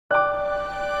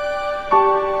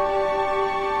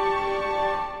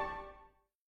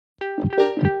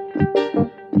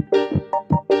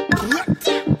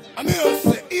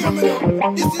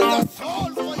Good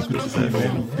to see you,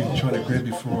 man. I've been trying to grab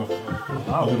you for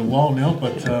a little while now,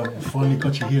 but finally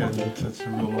got you here, and it's a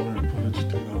real honour and privilege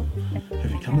to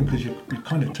have you coming, because you've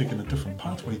kind of taken a different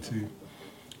pathway to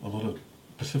a lot of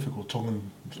Pacific or Tongan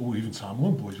or even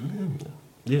Samoan boys, really.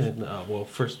 Yeah, well,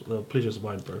 first, the pleasure's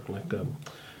mine, bro. Like,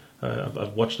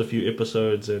 I've watched a few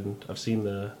episodes and I've seen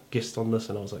the guests on this,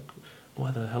 and I was like, why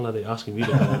the hell are they asking me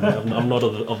to come on? I'm not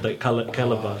of that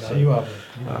caliber. So, you are.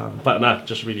 but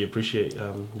just really appreciate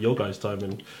your guys' time,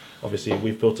 and obviously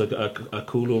we've built a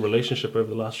cool little relationship over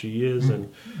the last few years,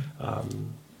 and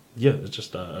yeah, it's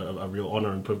just a real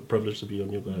honour and privilege to be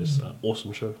on your guys'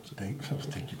 awesome show. So,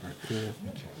 Thank you, bro. Yeah.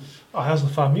 Oh, how's the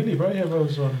family, bro?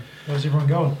 How's everyone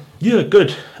going? Yeah,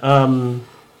 good.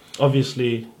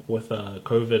 Obviously, with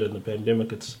COVID and the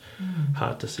pandemic, it's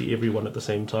hard to see everyone at the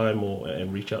same time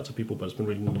and reach out to people. But it's been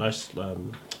really nice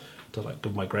to like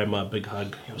give my grandma a big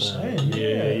hug. You're saying,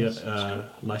 yeah.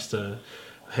 Nice to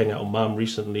hang out with mum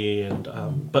recently, and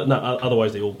but no,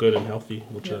 otherwise they're all good and healthy,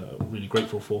 which I'm really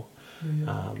grateful for.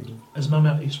 Yeah. Is mum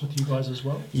out east with you guys as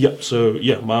well? Yep. So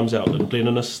yeah, mum's out in Glen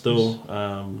Innes still,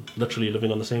 literally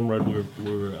living on the same road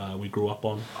we grew up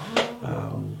on,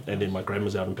 and then my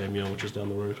grandma's out in Pamio, which is down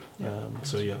the road.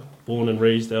 So yeah, born and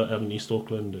raised out in East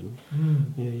Auckland, and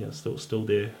still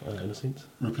there in a sense.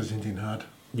 Representing hard.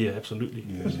 Yeah, absolutely.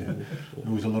 Yeah.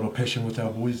 Always a lot of passion with our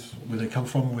boys, where they come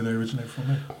from, where they originate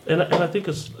from. And I think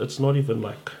it's not even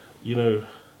like, you know,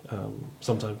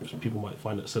 sometimes people might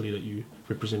find it silly that you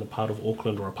represent a part of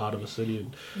Auckland or a part of a city,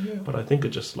 but I think it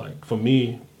just, like, for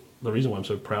me, the reason why I'm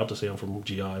so proud to say I'm from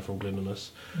GI, from Glen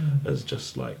Innes, is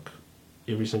just like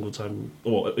every time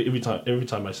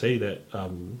I say that,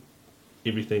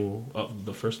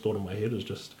 the first thought in my head is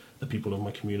just the people of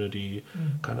my community,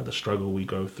 kind of the struggle we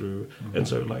go through, and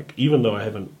so, like, even though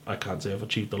I can't say I've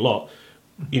achieved a lot,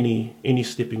 any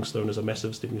stepping stone is a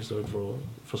massive stepping stone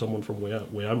for someone from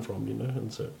where I'm from, you know,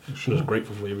 and so I'm just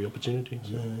grateful for every opportunity.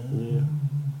 So, yeah.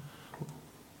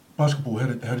 Basketball,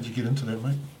 how did you get into that,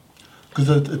 mate? Because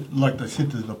like they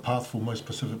said, the path for most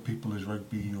Pacific people is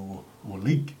rugby or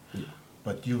league,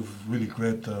 but you've really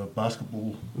grabbed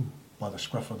basketball by the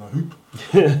scruff of the hoop,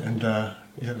 and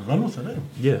you had to run with it, eh?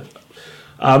 Yeah.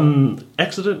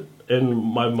 Accident, and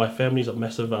my family's a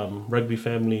massive rugby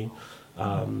family.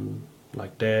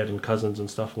 Like dad and cousins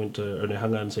and stuff went to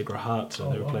Onehunga and Sacred Heart,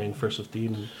 so they were playing first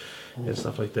 15 and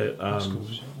stuff like that.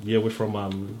 Yeah, we're from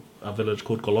a village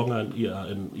called Kolonga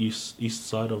in east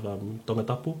side of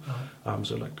Tongatapu.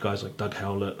 So like guys like Doug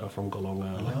Howlett are from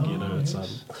Kolonga, like, you know, it's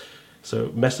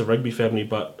so massive rugby family.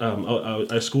 But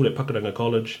I schooled at Pakuranga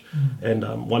College, and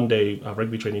one day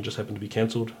rugby training just happened to be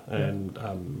cancelled, and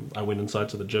I went inside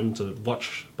to the gym to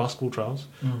watch basketball trials,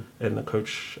 and the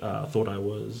coach thought I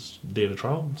was there to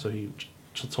trial, so he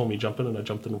told me jump in, and I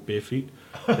jumped in with bare feet,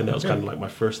 and that was kind of like my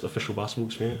first official basketball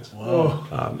experience.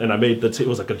 Wow. And I made it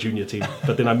was like a junior team,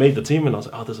 but then I made the team, and I was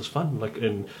like, oh, this is fun. Like,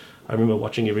 and I remember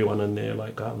watching everyone in there,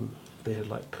 like they had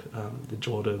like the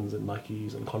Jordans and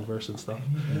Nikes and Converse and stuff.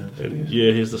 And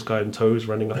here's this guy in toes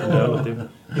running up and down with them.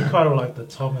 You're kind of like the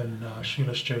Tom and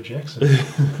Shoeless Joe Jackson.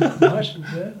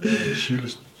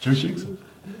 Shoeless Joe Jackson.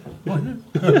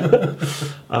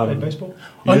 Played baseball?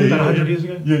 About 100 years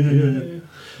ago?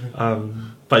 Yeah.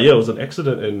 But yeah, it was an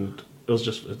accident, and it was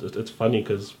just, it's funny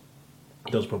because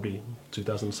that was probably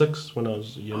 2006 when I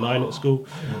was year 9 at school.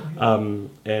 And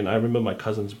I remember my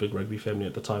cousin's big rugby family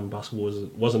at the time. Basketball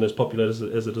wasn't as popular as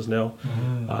it is now.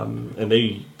 And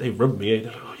they ribbed me.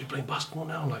 They're like, oh, you're playing basketball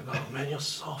now? I'm like, oh man, you're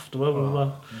soft, blah, blah,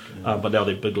 blah. Okay. But now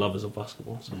they're big lovers of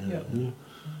basketball. So,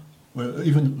 Well,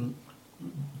 even,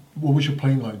 what was your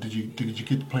playing like? Did you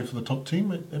get to play for the top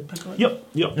team at Pakuranga?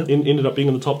 Yep. Ended up being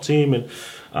in the top team, and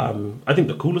I think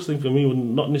the coolest thing for me was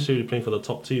not necessarily playing for the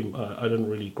top team. I didn't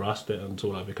really grasp that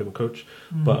until I became a coach.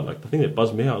 But like the thing that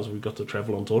buzzed me out was we got to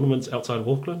travel on tournaments outside of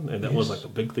Auckland, and that was like a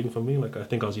big thing for me. Like I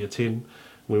think I was year 10.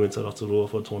 We went to Rotorua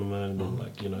for a tournament, and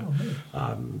like, you know.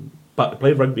 But I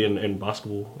played rugby and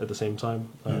basketball at the same time.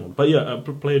 But yeah, I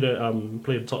played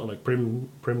top, like Prem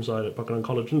side at Pakuranga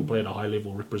College. Didn't play at a high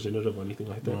level representative or anything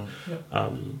like that.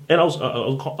 And I was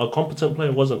a competent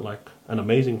player. Wasn't like an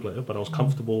amazing player, but I was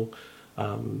comfortable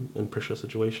in pressure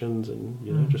situations, and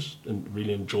you know, just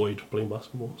really enjoyed playing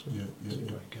basketball. So. It's a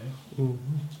great game.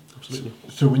 Absolutely.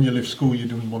 So when you left school, you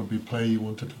didn't want to be a player. You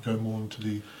wanted to go more into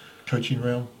the coaching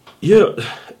realm. Yeah,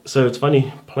 so it's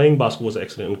funny, playing basketball was an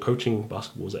accident and coaching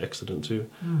basketball was an accident too.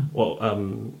 Well,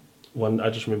 I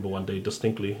just remember one day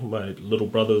distinctly, my little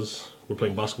brothers were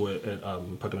playing basketball at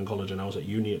Pakuranga College, and I was at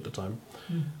uni at the time,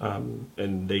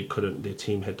 and their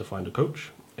team had to find a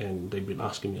coach, and they've been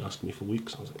asking me for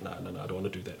weeks. I was like, no, I don't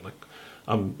want to do that. Like,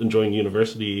 I'm enjoying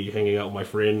university, hanging out with my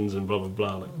friends, and blah blah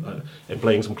blah, and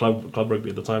playing some club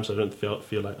rugby at the time. So I didn't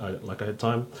feel like I had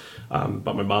time.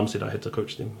 But my mum said I had to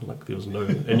coach them. Like there was no,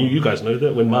 and you guys know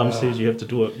that when mum says you have to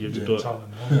do it, you have to do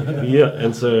it. Yeah,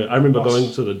 and so I remember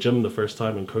going to the gym the first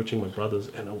time and coaching my brothers,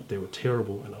 and they were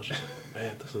terrible. And I was just like,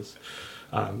 man, this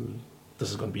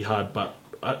is going to be hard. But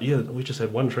we just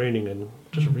had one training and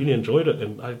just really enjoyed it.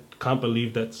 And I can't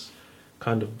believe that's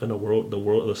kind of been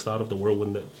the start of the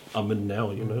whirlwind that I'm in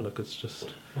now, you know, like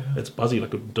it's buzzy,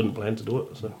 like I didn't plan to do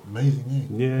it. So. Amazing,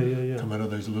 yeah. Come out of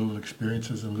those little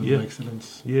experiences and little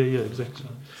accidents. Yeah, exactly.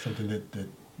 Something that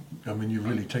I mean, you've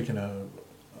really taken a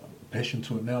passion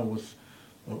to it now.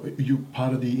 Are you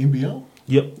part of the NBL?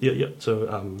 Yep.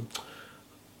 So,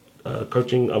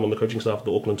 coaching. I'm on the coaching staff of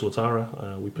the Auckland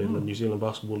Tuatara. We play in the New Zealand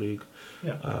Basketball League.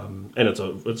 Yeah. And it's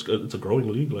a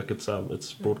growing league. Like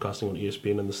it's broadcasting on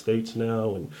ESPN in the States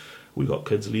now, and we got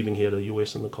kids leaving here to the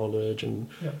US in the college, and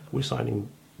we're signing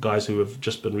guys who have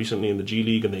just been recently in the G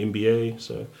League and the NBA.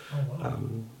 So,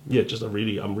 I'm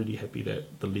really happy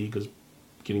that the league is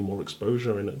getting more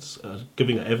exposure, and it's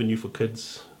giving an avenue for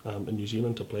kids in New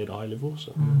Zealand to play at a high level.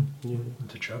 So, And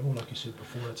to travel, like you said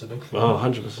before, it's a big thing. Oh,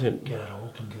 100%. Get out of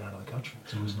Auckland, get out of the country.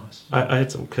 It's always nice. I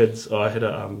had some kids. I had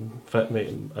a flatmate,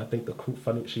 and I think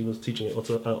she was teaching at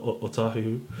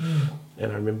Otahu,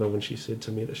 and I remember when she said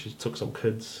to me that she took some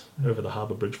kids over the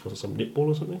harbour bridge for some netball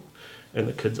or something, and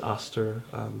the kids asked her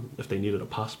if they needed a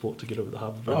passport to get over the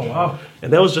harbour bridge. Oh, wow.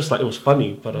 And that was just like, it was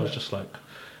funny, but I was just like,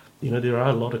 you know, there are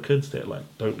a lot of kids that like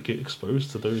don't get exposed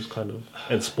to those kind of,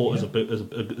 and sport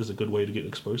is a good way to get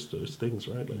exposed to those things,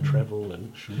 right? Like travel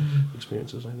and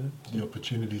experiences like that. The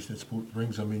opportunities that sport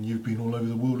brings. I mean, you've been all over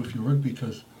the world with your rugby,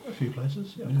 because A few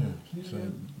places, yeah. So,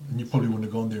 and you probably wouldn't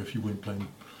have gone there if you weren't playing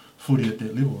footy at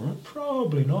that level, right?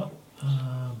 Probably not.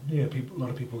 A lot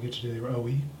of people get to do their OE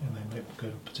and they might go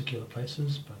to particular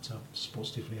places, but sport's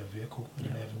definitely a vehicle and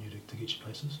an avenue to get you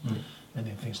places. And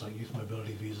then things like youth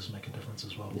mobility visas make a difference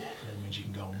as well. That means you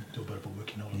can go and do a bit of a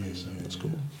working holiday. So that's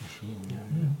cool. For sure,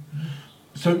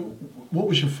 So, what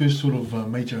was your first sort of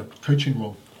major coaching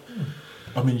role?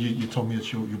 I mean, you told me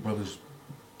it's your brother's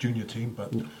junior team,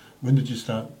 but when did you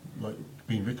start like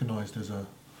being recognised as a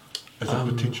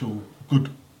potential good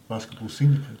basketball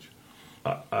senior coach?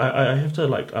 I have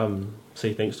to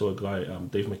say thanks to a guy,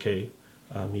 Dave McKay.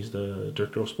 He's the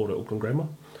director of sport at Auckland Grammar,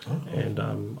 and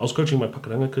I was coaching my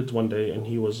Pakuranga kids one day, and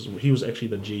he was actually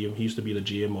the GM. He used to be the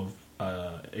GM of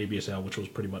ABSL, which was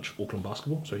pretty much Auckland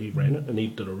basketball. So he ran it, and he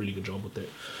did a really good job with that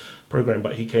program.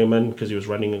 But he came in because he was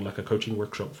running like a coaching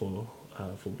workshop for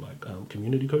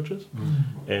community coaches,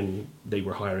 and they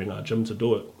were hiring our gym to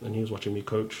do it. And he was watching me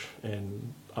coach,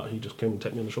 and he just came and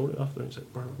tapped me on the shoulder after, and he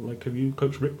said, "Bro, like, have you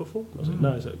coached rep before?" And I was like,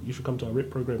 "No." He said, "You should come to our rep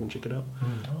program and check it out."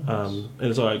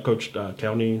 And so I coached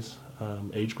counties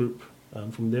age group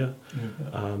from there,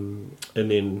 and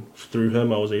then through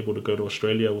him I was able to go to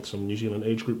Australia with some New Zealand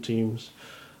age group teams.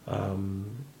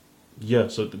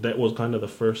 So that was kind of the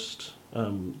first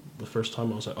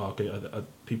time I was like, oh, okay,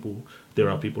 there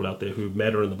are people out there who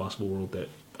matter in the basketball world that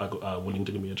are willing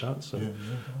to give me a chance. So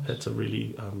had to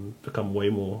really become way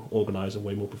more organised and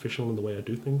way more professional in the way I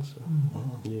do things. So,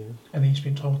 And then you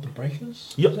spent time with the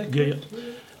Breakers? Yep.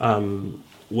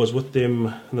 Was with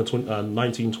them in the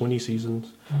 1920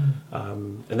 seasons,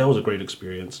 and that was a great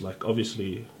experience. Like,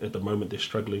 obviously at the moment they're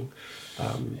struggling,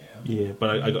 but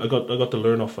I got to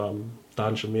learn off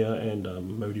Dan Shamir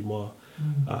and Modi Moore,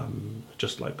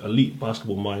 just like elite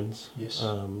basketball minds. Yes.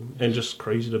 And just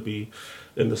crazy to be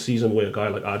in the season where a guy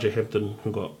like RJ Hampton,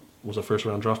 who was a first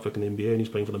round draft pick in the NBA, and he's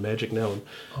playing for the Magic now,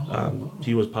 and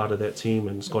he was part of that team.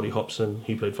 And Scotty Hobson,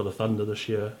 he played for the Thunder this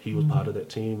year, he was part of that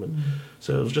team, and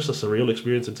so it was just a surreal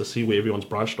experience. And to see where everyone's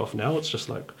branched off now, it's just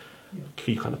like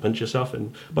you kind of pinch yourself,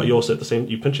 but you also at the same,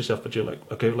 you pinch yourself, but you're like,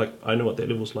 okay, like I know what that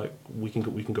level's like. We can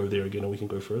go there again, and we can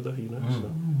go further, you know.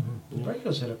 So, The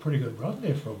Breakers had a pretty good run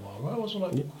there for a while, right? Was it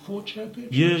like 4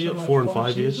 championships? Yeah, like 4 and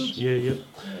 5 seasons? years.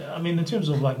 Yeah. I mean, in terms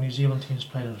of like New Zealand teams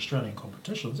playing in Australian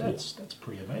competitions, that's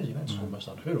pretty amazing. That's almost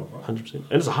unheard of, right? 100%. And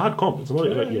it's a hard comp. It's not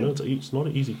it's not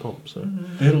an easy comp. So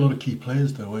they had a lot of key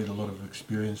players though. They had a lot of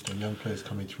experienced and young players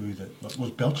coming through. That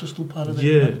was Belcher still part of that?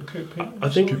 Yeah, Kirk Penny, I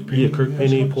think Kirk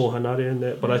Penny, Paul Hanare, and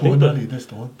that. But I think that's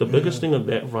the one. The biggest thing of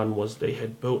that run was they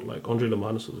had built like Andre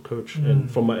Lemanis as a coach, and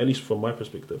at least from my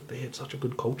perspective, they had such a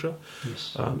good culture.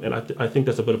 Yes. And I think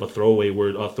that's a bit of a throwaway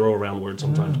word, or throw around word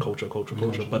sometimes. Culture.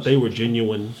 But they were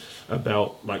genuine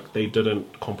about, like, they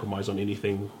didn't compromise on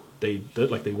anything. They did,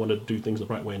 like, they wanted to do things the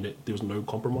right way, and there was no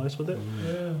compromise with it.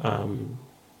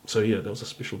 so yeah, that was a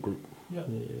special group. Yeah.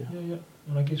 Yeah. Yeah.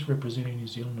 And I guess representing New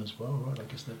Zealand as well, right? I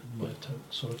guess that might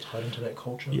sort of tied into that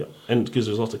culture. Yeah, and because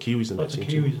there's lots of Kiwis in Lots that of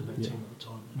team. Kiwis in that Yeah. team at the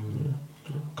time.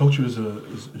 Culture is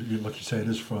like you say, it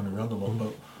is thrown around a lot,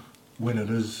 but when it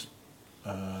is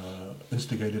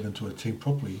instigated into a team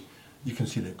properly, you can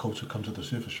see that culture come to the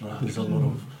surface, right? There's a lot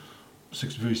of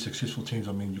very successful teams.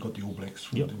 I mean, you've got the All Blacks,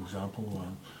 for example.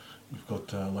 You've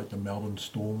got like the Melbourne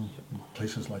Storm,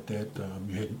 places like that.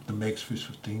 You had the Mags First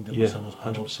 15 that was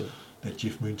 100%. that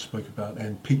Jeff Moon spoke about,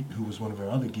 and Pete, who was one of our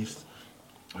other guests,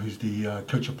 who's the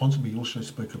coach of Ponsonby, also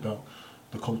spoke about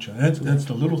the culture. And that's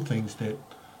the little things that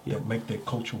make that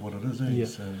culture what it is. Yeah.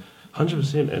 So,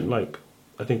 100%. And like,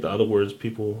 I think the other words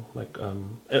people like,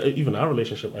 even our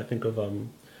relationship, I think of, I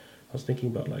was thinking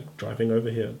about like driving over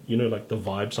here, you know, like the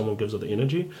vibe someone gives or the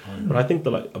energy. But I think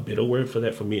that like a better word for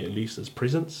that for me at least is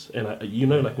presence. And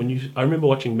like when I remember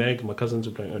watching Mag, my cousins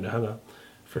were playing Onehunga,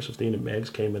 First 15, and Mags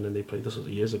came in and they played, this was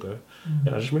years ago.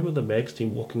 And I just remember the Mags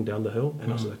team walking down the hill and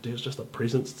I was like, there's just a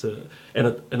presence to,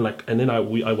 and then I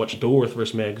watched Dilworth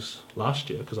versus Mags last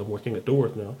year because I'm working at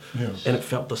Dilworth now. yes. And it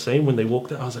felt the same when they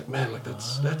walked out. I was like, man, like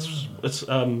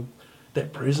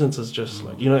that presence is just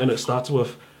like, you know, and it starts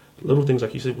with little things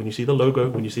like you said, when you see the logo,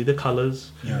 when you see the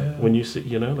colours, when you see,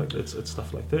 you know, like it's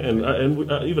stuff like that. And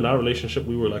even our relationship,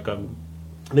 we were like, I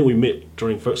think we met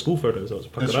during school photos. That was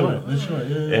Pakuranga. That's right.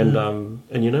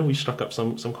 Yeah. And you know, we struck up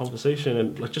some conversation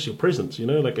and like just your presence, you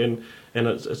know, like and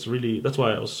it's really, that's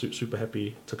why I was super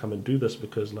happy to come and do this,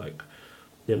 because like,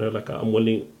 you know, like I'm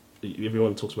willing.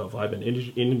 Everyone talks about vibe and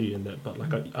energy and that, but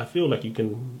like I feel like you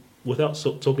can, without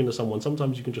talking to someone,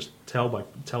 sometimes you can just tell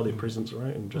their presence,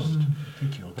 right? And just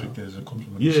Thank you. I'll take that as a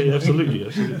compliment. yeah, absolutely.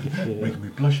 Yeah. Making me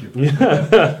blush here.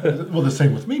 Well, the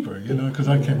same with me, bro. You know, because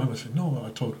I came up and said, no, I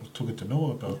was talking to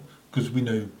Noah about, because we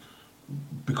know,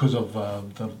 because of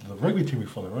the rugby team we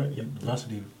follow, right? The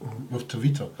varsity with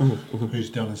Tavita,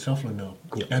 who's down in Southland now,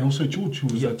 and also George,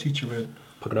 who was a teacher at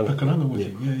Pakuranga with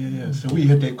you. Yeah. So we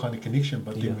had that kind of connection,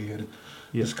 but then we had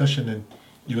a discussion, and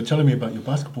you were telling me about your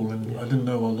basketball, and I didn't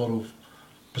know a lot of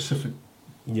Pacific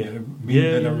men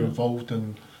that are involved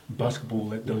in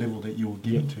basketball at the level that you were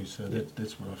getting to. So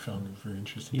that's what I found very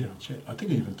interesting to chat. I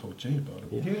think I even told Jay about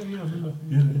it. Yeah, I remember.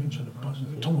 Yeah, you mentioned about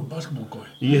Tom, a basketball guy.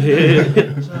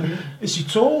 Is he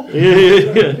tall?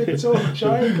 Yeah. Tall,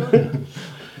 giant guy.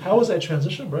 How was that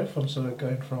transition, bro, from sort of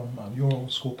going from your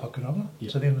old school Pakuranga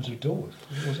to then into Dilworth?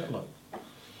 What was that like?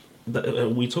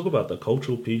 We talk about the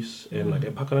cultural piece, and like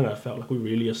at Pakuranga, I felt like we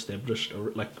really established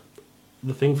like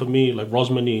the thing for me. Like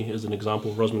Rosmini is an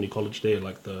example. Rosmini College, they're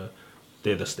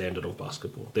the standard of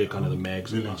basketball. They're kind of the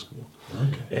Mags of basketball.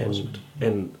 Okay.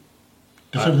 And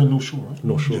Just over the North Shore, right?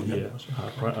 North Shore,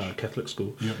 Catholic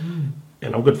school. Yeah.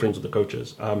 And I'm good friends with the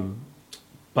coaches.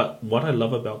 But what I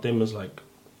love about them is like,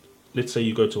 let's say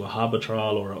you go to a Harbour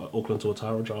trial or an Auckland to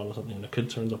Otago trial or something, and a kid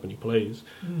turns up and he plays,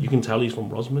 you can tell he's from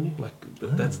Rosmini. Like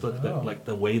that's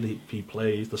the way that he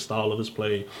plays, the style of his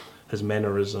play, his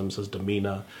mannerisms, his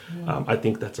demeanour. I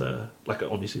think that's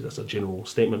obviously that's a general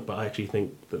statement, but I actually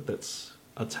think that that's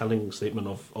a telling statement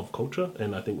of culture,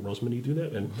 and I think Rosmini do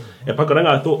that. And at Pakuranga,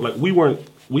 I thought like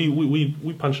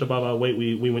we punched above our weight.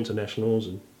 We went to nationals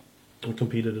and we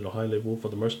competed at a high level for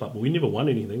the most part, but we never won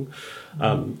anything.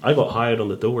 I got hired on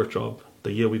the Dilworth job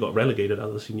the year we got relegated out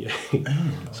of the senior A.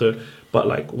 So, but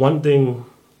like one thing.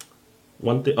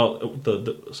 So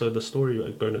the story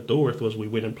of going to Dilworth was we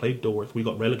went and played Dilworth. We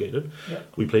got relegated.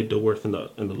 We played Dilworth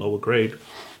in the lower grade,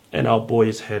 and our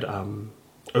boys had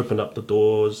opened up the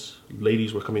doors.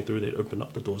 Ladies were coming through. They'd open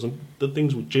up the doors, and the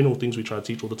general things we try to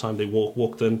teach all the time. They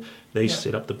walked in. They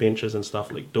set up the benches and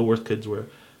stuff. Like Dilworth kids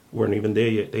weren't even there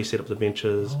yet. They set up the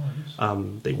benches.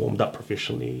 They warmed up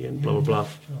professionally and blah blah blah.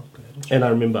 And I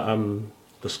remember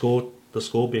the score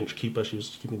bench keeper. She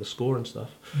was giving the score and stuff.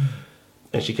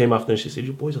 And she came after and she said,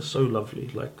 "Your boys are so lovely.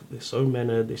 Like they're so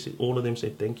mannered." They said all of them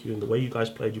said thank you, and the way you guys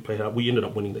played, you played hard. We ended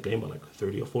up winning the game by like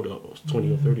 30 or 40 or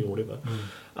 20 or 30 or whatever.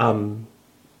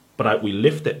 But we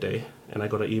left that day, and I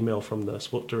got an email from the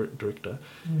sport director,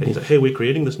 and he's like, "Hey, we're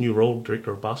creating this new role,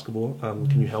 director of basketball.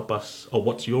 Can you help us? Or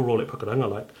what's your role at Pakuranga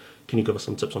like? Can you give us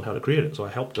some tips on how to create it?" So I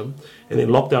helped him, and then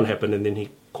lockdown happened, and then he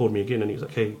called me again, and he was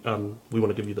like, "Hey, we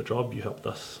want to give you the job. You helped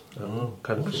us,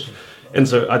 kind of thing." And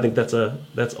so I think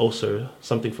that's also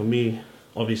something for me.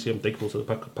 Obviously, I'm thankful to the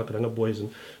Pakuranga boys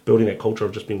and building that culture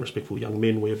of just being respectful young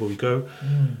men wherever we go.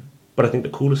 But I think the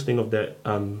coolest thing of that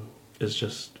is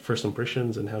just first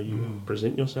impressions and how you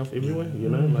present yourself everywhere. You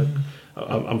know, like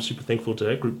I'm super thankful to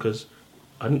that group because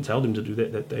I didn't tell them to do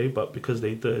that day, but because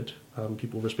they did,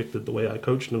 people respected the way I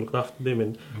coached and looked after them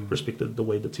and respected the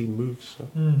way the team moves. So.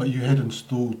 But you had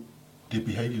installed their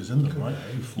behaviours in them, right?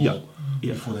 Before, Yeah.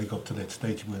 Yeah. before they got to that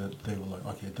stage where they were like,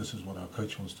 okay, this is what our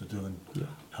coach wants to do and Yeah.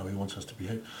 how he wants us to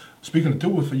behave. Speaking of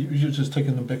Dilworth, you're just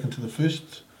taking them back into the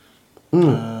first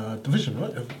division,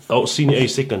 right? Oh, senior A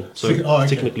second. So Okay.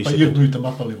 technically But second. you've moved them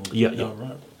up a level. Yeah, yeah.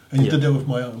 Right. And you Yeah. did that with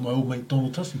my old mate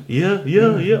Donald Tussey. Yeah.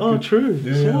 Oh, good. true.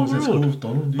 Yeah, I was at Small school world. with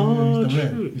Donald. Yeah, Oh, he's the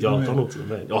man. true. He's Yeah, the man. Donald's the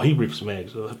man. Oh, he reps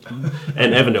Mags.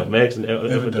 And Avondale. Mags and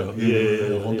Avondale.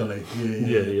 Yeah.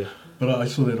 Rondale. Yeah. But I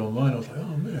saw that online. I was like,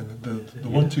 oh man, the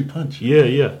 1-2 punch.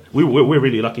 Yeah. We're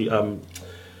really lucky.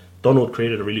 Donald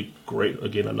created a really great,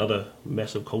 again, another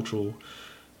massive cultural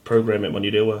program at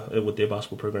Manirewa with their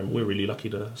basketball program. We're really lucky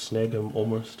to snag him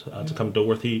almost to come to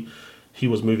Dilworth. He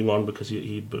was moving on because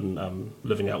he'd been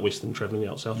living out west and travelling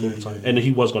out south all the time. Yeah. And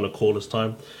he was going to call his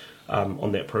time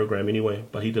on that program anyway,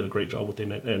 but he did a great job with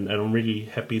them. And I'm really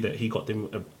happy that he got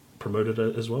them promoted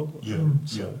as well. Yeah,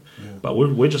 So, yeah. But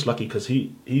we're just lucky because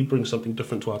he brings something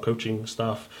different to our coaching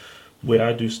staff. Where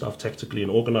I do stuff tactically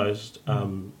and organised,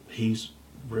 he's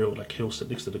real, like he'll sit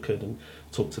next to the kid and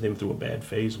talk to them through a bad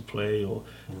phase of play or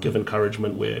give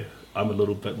encouragement where I'm a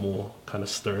little bit more kind of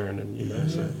stern and, you know,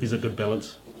 so he's a good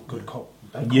balance. Good cop.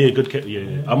 Yeah, good cop.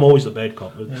 Yeah. I'm always the bad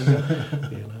cop. But,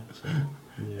 you know, so,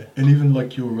 yeah. And even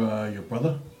like your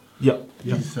brother, Yeah.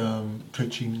 he's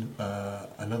coaching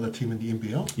another team in the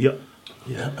NBL.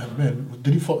 Yeah. Man,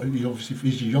 did he follow? Obviously,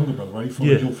 he's your younger brother, right? He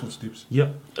followed Yeah. your footsteps. Yeah.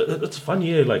 It's fun,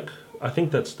 yeah. Like, I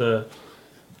think that's the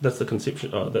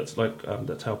conception.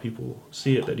 That's how people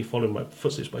see it. That he followed my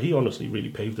footsteps, but he honestly really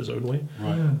paved his own way.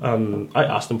 Right. I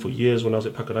asked him for years when I was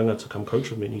at Pakuranga to come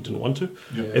coach with me, and he didn't want to.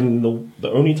 Yeah. And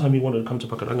the only time he wanted to come to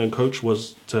Pakuranga and coach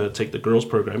was to take the girls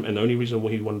program, and the only reason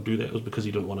why he wanted to do that was because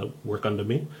he didn't want to work under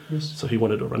me. Yes. So he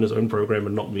wanted to run his own program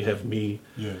and not have me.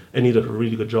 Yeah. And he did a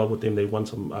really good job with them. They won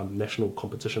some national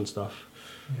competition stuff.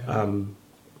 Yeah.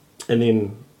 And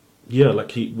then,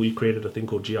 we created a thing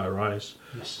called GI Rise,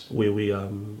 Yes. where we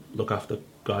look after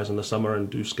guys in the summer and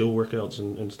do skill workouts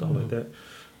and stuff like that.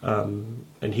 And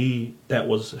that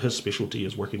was his specialty,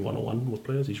 is working one-on-one with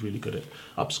players. He's really good at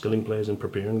upskilling players and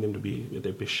preparing them to be at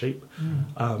their best shape.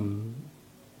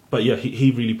 But yeah,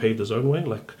 he really paved his own way.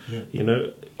 Like, Yeah. you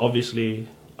know, obviously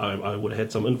I would have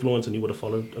had some influence and he would have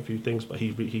followed a few things, but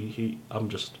I'm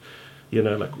just, you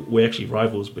know, like, we're actually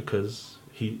rivals because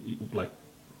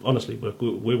honestly,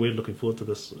 we're looking forward to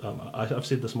this. I've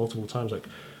said this multiple times. Like,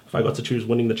 if I got to choose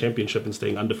winning the championship and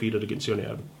staying undefeated against Yone,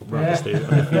 I'd rather stay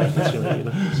undefeated against Yone. You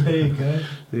know? There you go.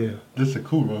 Yeah. That's a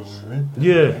cool rivalry, man.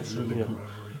 Yeah. It's really Yeah. cool.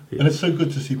 Yeah. And it's so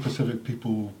good to see Pacific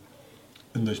people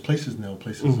in those places now,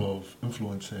 places of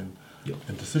influence and Yeah.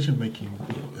 and decision making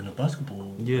in a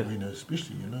basketball Yeah. arena,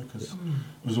 especially, you know, because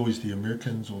it was always the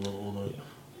Americans or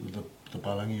the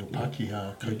Balangi or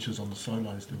Pākehā coaches on the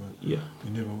sidelines. Yeah.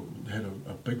 We never had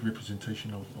a big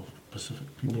representation of Pacific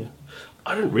people. Yeah.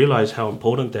 I didn't realize how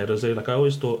important that is. Like, I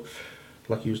always thought,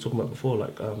 like you was talking about before,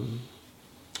 like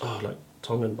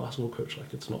Tongan basketball coach,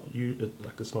 like it's not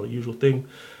it's not a usual thing.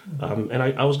 And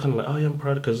I was kind of like, oh yeah, I'm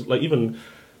proud, because like, even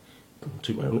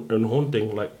to my own horn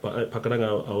thing, like, but at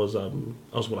Pakuranga, I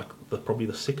was like probably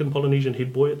the second Polynesian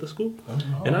head boy at the school.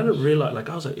 And I didn't realize, like,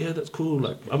 I was like, yeah, that's cool.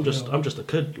 Like, I'm just a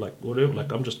kid, like, whatever.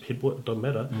 Like, I'm just head boy, it doesn't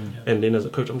matter. And then as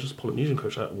a coach, I'm just Polynesian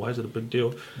coach. Like, why is it a big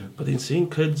deal? But then seeing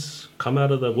kids come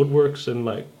out of the woodworks and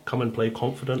like come and play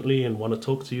confidently and want to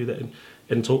talk to you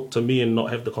and talk to me and not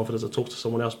have the confidence to talk to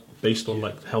someone else based on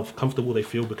like how comfortable they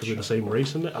feel because we're the same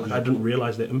race in it. Like, I didn't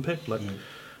realize that impact. Like.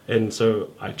 And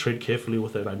so I tread carefully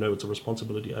with it. I know it's a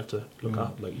responsibility I have to look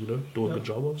up, like, you know, do a good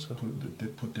job of. So.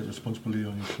 Put that responsibility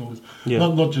on your shoulders. Yeah.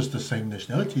 Not just the same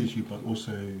nationality as you, but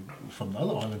also from the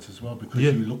other islands as well, because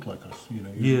you look like us. You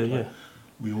know, you look like,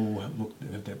 we all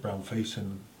have that brown face,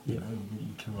 and you know,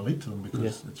 you can relate to them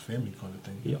because it's family kind of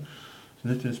thing. Yeah. So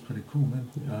that's pretty cool, man.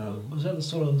 Was that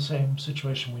the same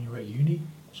situation when you were at uni?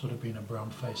 Sort of being a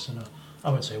brown face in I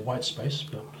wouldn't say white space,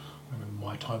 but I remember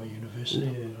my time at university,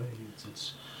 you know,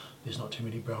 there's not too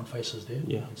many brown faces there.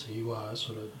 Yeah. And so you are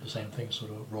sort of the same thing,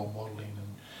 sort of role modelling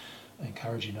and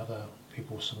encouraging other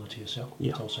people similar to yourself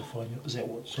to also find it. Is that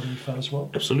what sort of you felt as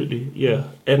well? Absolutely, yeah.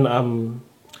 And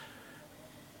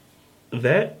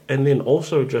that, and then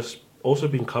also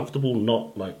being comfortable,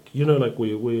 not like, you know, like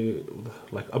we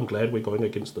like, I'm glad we're going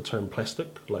against the term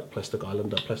plastic, like plastic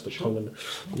islander, plastic Tongan,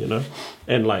 you know,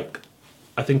 and like,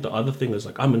 I think the other thing is,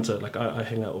 like, I'm into, like, I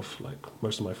hang out with, like,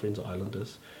 most of my friends are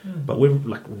islanders, but we're,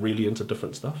 like, really into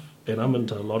different stuff, and I'm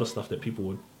into a lot of stuff that people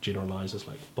would generalise as,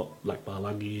 like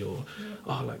Balangi or,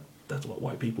 like, that's what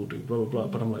white people do, blah blah blah.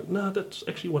 But I'm like, nah, that's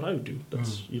actually what I do.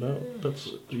 That's that's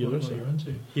What so, you're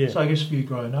into. yeah. So I guess for you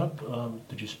growing up,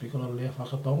 did you speak a lot of Lea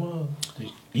Whakatonga?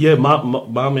 Yeah,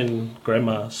 mum and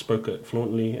grandma spoke it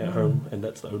fluently at home, and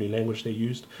that's the only language they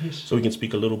used. Yes. So we can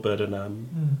speak a little bit, and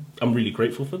I'm really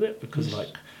grateful for that because, Yes.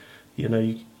 like, you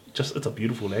just it's a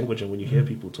beautiful language, and when you hear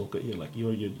people talk it, you're like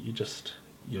you're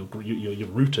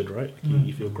rooted, right? Like,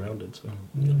 you feel grounded. So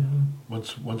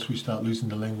Once we start losing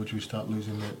the language, we start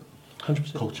losing that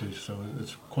 100%. culture. So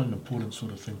it's quite an important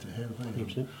sort of thing to have. Eh?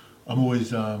 100%. I'm always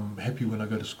happy when I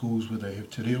go to schools where they have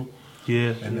te reo,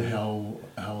 Yeah. and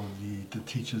how the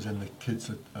teachers and the kids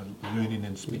are learning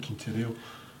and speaking te reo,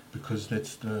 because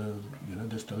that's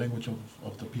the language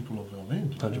of the people of our land.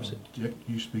 100%. Yeah,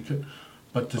 you speak it,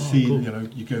 but to Oh, see cool.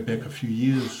 you go back a few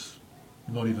years,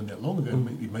 not even that long ago,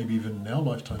 maybe even in our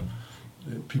lifetime,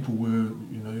 people were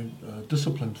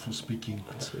disciplined for speaking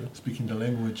the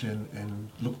language and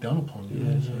looked down upon.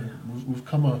 Yeah, So yeah. we've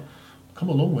come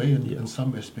a long way Yeah. in some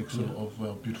aspects Yeah. of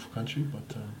our beautiful country, but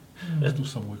still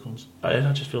some work-ons.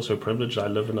 I just feel so privileged. I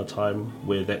live in a time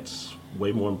where that's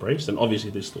way more embraced, and obviously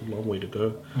there's still a long way to go.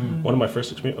 One of my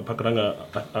first experience at Pakuranga,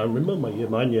 I remember my year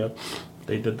 9 year,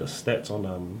 they did the stats on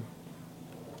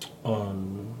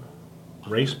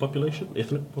race population,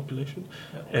 ethnic population,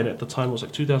 and at the time it was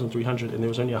like 2,300, and there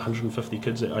was only 150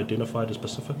 kids that identified as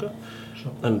Pacifica,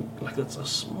 Sure. and like that's a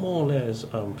small as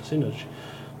percentage.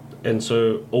 And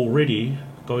so already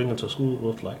going into school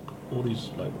with like all these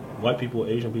like white people,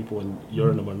 Asian people, and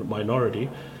you're in a minority,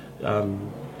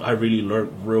 I really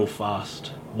learned real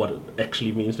fast what it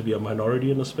actually means to be a minority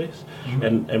in the space.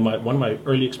 And one of my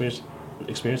early experiences,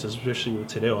 especially with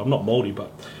te reo, I'm not Māori,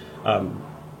 but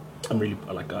I'm really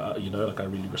I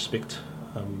really respect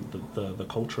the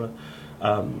culture.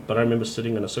 But I remember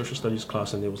sitting in a social studies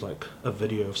class, and there was like a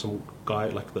video of some guy,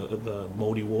 like the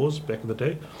Māori Wars back in the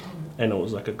day, and it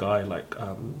was like a guy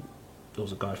there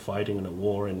was a guy fighting in a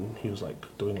war, and he was like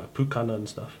doing like pukana and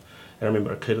stuff. And I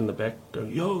remember a kid in the back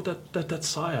going, "Yo, that's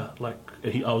Saya!" Like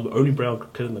I was the only brown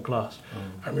kid in the class.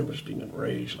 I remember just being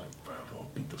enraged, like, "Bro, I'll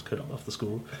beat this kid up after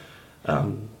school."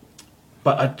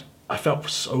 But I felt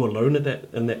so alone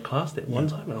in that class that one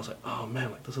time, and I was like, "Oh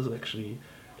man, like this is actually."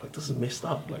 Like, this is messed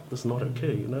up, like, this is not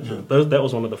okay, you know? So that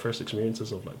was one of the first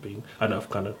experiences of, like, being... I know I've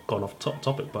kind of gone off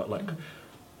topic, but, like,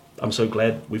 I'm so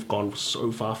glad we've gone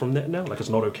so far from that now. Like, it's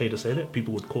not okay to say that.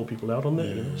 People would call people out on that,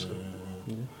 you know? So,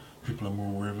 People are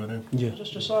more aware of it. yeah.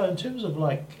 Just in terms of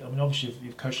like, I mean, obviously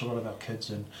you've coached a lot of our kids,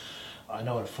 and I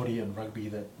know at footy and rugby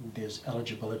that there's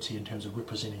eligibility in terms of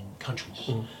representing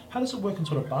countries. How does it work in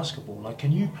sort of basketball? Like,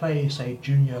 can you play, say,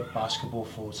 junior basketball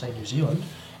for, say, New Zealand,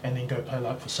 and then go play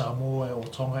like for Samoa or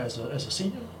Tonga as a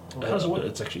senior? Or how does it work?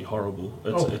 It's actually horrible.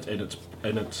 It's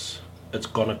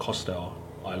gonna cost our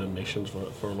island nations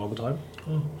for a long time.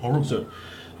 Horrible. So,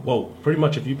 well, pretty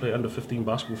much if you play under 15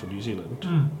 basketball for New Zealand,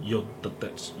 you're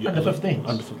Under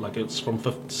 15s? Like it's from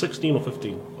 16 or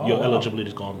 15. Your eligibility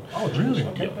is gone. Oh, Really?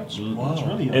 Okay, Yeah. that's Wow.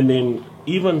 really And then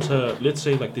even to, let's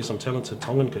say like there's some talented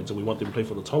Tongan kids and we want them to play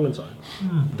for the Tongan side,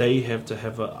 they have to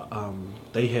have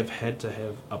they have had to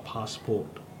have a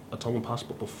Tongan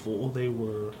passport before they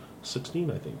were 16,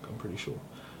 I think, I'm pretty sure.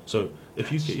 So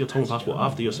if you get your Tongan passport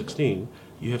after you're 16,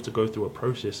 you have to go through a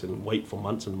process and wait for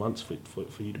months and months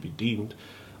for you to be deemed.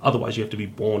 Otherwise, you have to be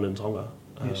born in Tonga.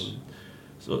 Yes.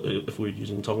 So if we're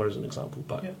using Tonga as an example,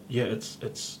 but yeah, it's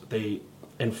they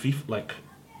and FIFA, like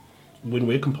when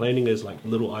we're complaining as like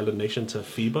little island nation to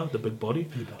FIBA, the big body,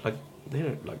 like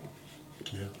they're like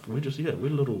we're just we're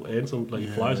little ants on like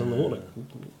flies on the wall, like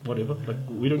whatever. Like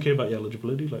we don't care about your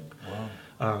eligibility, like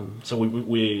so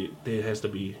we there has to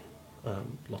be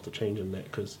lots of change in that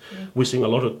because we're seeing a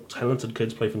lot of talented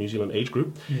kids play for New Zealand age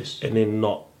group, and then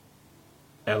not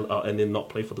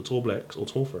play for the Tall Blacks or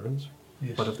Tall Ferns.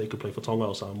 Yes. But if they could play for Tonga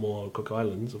or Samoa or Cook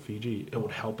Islands or Fiji, it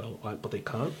would help out. Like, but they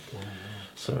can't.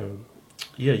 So,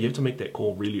 yeah, you have to make that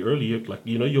call really early.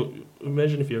 You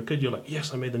imagine if you're a kid, you're like,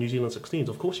 yes, I made the New Zealand 16s.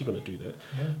 Of course, you're going to do that.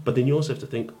 Yeah. But then you also have to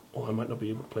think, oh, I might not be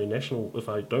able to play national if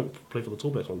I don't play for the Tall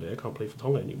Blacks one day. I can't play for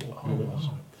Tonga anymore. Oh, You know, wow.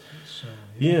 so- So,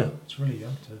 Yeah. It's really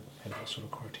young to have that sort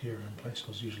of criteria in place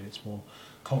because usually it's more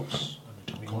Colts under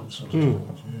 21 sort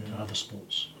of than other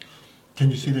sports.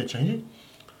 Can you see that changing?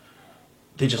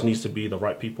 There just needs to be the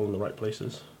right people in the right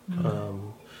places.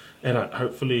 And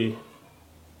hopefully,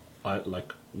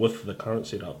 with the current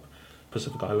setup,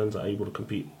 Pacific Islands are able to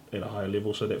compete at a higher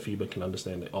level so that FIBA can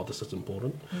understand that, oh, this is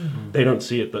important. They don't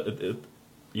see it, but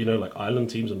like island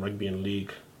teams in rugby and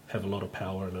league have a lot of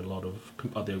power and a lot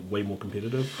of they're way more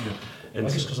competitive. I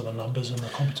guess because of the numbers in the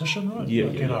competition, right? Yeah,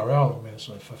 like yeah, NRL, I mean, it's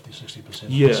like 50-60%.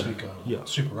 Yeah, This week, yeah.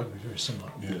 Super Rugby, very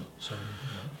similar. Yeah. So,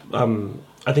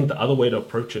 I think the other way to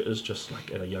approach it is just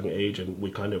like at a young age, and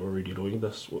we're kind of already doing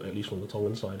this, or at least from the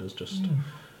Tongan side, is just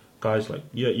guys like,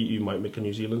 you might make a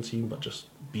New Zealand team, but just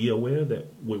be aware that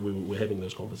we're having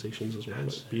those conversations as well.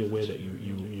 Like, be aware that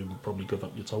you probably give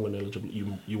up your Tongan eligibility.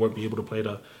 You won't be able to play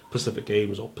the Pacific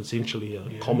Games or potentially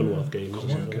Commonwealth Games.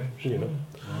 You know.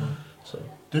 Wow. So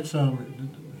That's that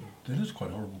is quite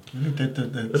horrible. You know,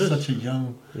 that's such a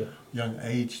young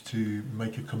age to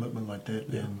make a commitment like that,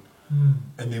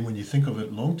 and then when you think of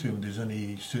it long term, there's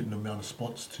only a certain amount of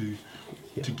spots to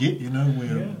get. You know,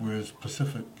 whereas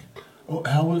Pacific. Oh,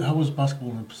 how was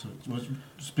basketball in Pacific?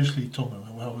 Especially Tonga.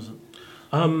 How was it?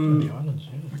 in the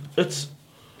islands,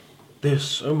 There's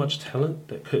so much talent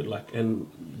that could and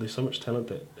there's so much talent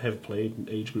that have played in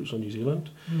age groups on New Zealand.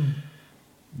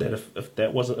 That if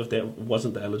that wasn't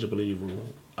the eligibility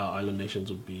rule, our island nations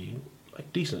would be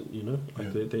like decent, you know,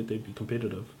 like they'd be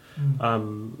competitive.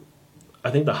 I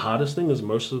think the hardest thing is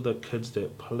most of the kids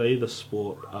that play the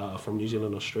sport are from New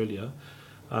Zealand, Australia,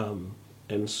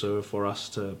 and so for us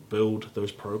to build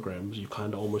those programs, you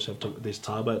kind of almost have to. There's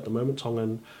TABA at the moment,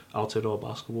 Tongan Aotearoa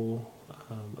Basketball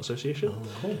Association,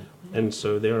 cool. And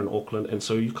so they're in Auckland, and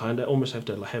so you kind of almost have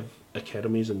to have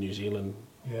academies in New Zealand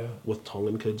with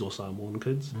Tongan kids or Samoan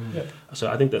kids. So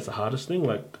I think that's the hardest thing.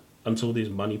 Like until there's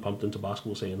money pumped into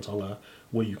basketball, say in Tonga,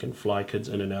 where you can fly kids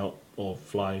in and out or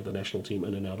fly the national team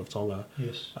in and out of Tonga,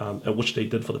 which they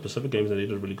did for the Pacific Games, and they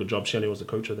did a really good job. Shani was the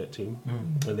coach of that team,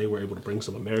 and they were able to bring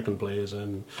some American players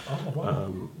in,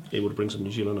 able to bring some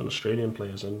New Zealand and Australian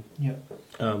players in.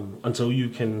 Until you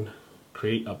can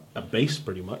create a base,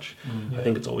 pretty much, I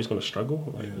think it's always going to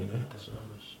struggle.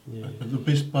 The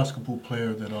best basketball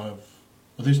player that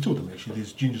there's two of them actually.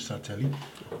 There's Ginger Sartelli,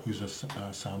 who's a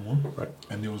Samoan,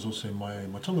 and there was also my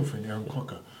Tongan friend Aaron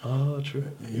Cocker. Oh, true.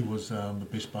 He was the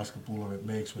best basketballer at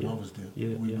Mags when I was there.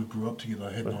 We grew up together.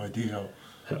 I had no idea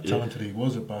how talented he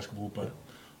was at basketball, but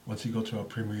once he got to our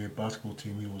Premier Basketball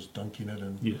team, he was dunking it,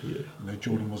 and you know,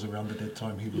 Jordan was around at that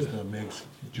time. He was the Mags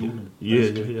Jordan.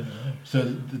 So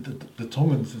the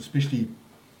Tongans, especially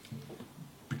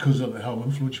because of how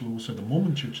influential also the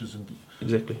Mormon churches and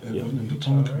in the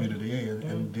Tongan community,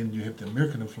 and then you have the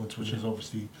American influence, which is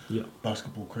obviously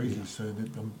basketball crazy. So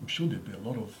I'm sure there'd be a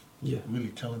lot of really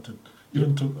talented.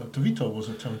 Even Tavita was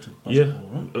a talented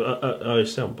basketball, right? I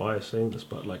sound biased saying this,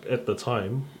 but like at the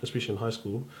time, especially in high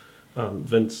school,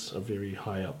 Vince, a very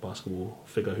high up basketball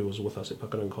figure who was with us at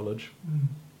Pakenham College,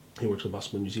 he works at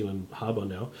Basketball New Zealand Harbour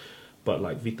now. But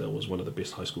like Vita was one of the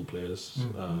best high school players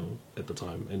at the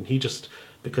time, and he just,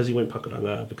 because he went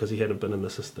Pakuranga, because he hadn't been in the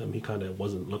system, he kind of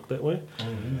wasn't looked that way.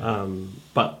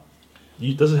 But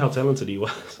this is how talented he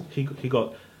was. He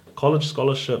got college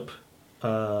scholarship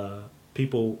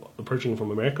people approaching him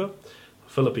from America,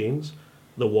 Philippines.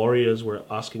 The Warriors were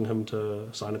asking him to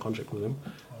sign a contract with him,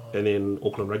 and then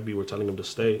Auckland Rugby were telling him to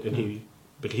stay, and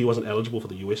because he wasn't eligible for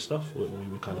the US stuff,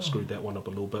 we kind of screwed that one up a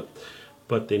little bit.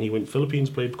 But then he went Philippines,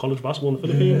 played college basketball in the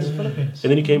Philippines,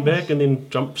 and then he came back and then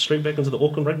jumped straight back into the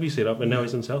Auckland Rugby setup, and now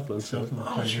he's in Southland. So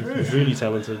he's really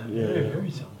talented. Very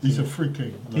talented. He's a freak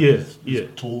king. He's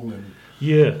tall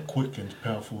and quick and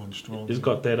powerful and strong. He's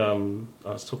got that. I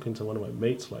was talking to one of my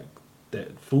mates, like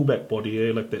that fullback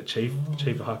body, like that Chafe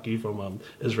Haki from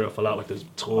Israel Folau, like this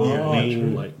tall,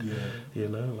 lean, you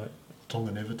know, like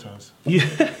Tongan avatars.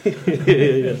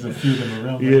 There's a few of them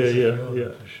around.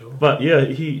 For sure. But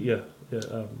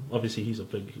obviously he's a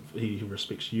big. He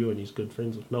respects you, and he's good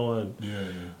friends with Noah.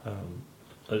 And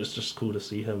it's just cool to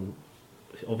see him.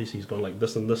 Obviously, he's gone like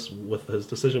this and this with his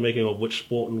decision making of which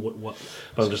sport and what.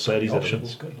 But I'm just glad he's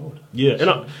options. Good Lord. Yeah,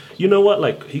 and you know what?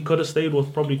 Like he could have stayed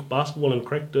with probably basketball and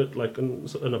cracked it like in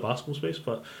a basketball space,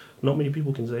 but not many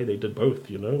people can say they did both.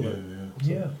 You know?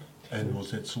 And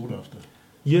was that sought after?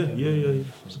 Yeah.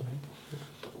 So,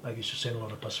 I guess you've seen a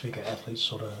lot of Pacifica athletes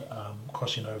sort of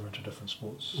crossing over into different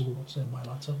sports. What's that,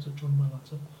 Mailata? Is it Jordan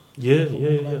Mailata?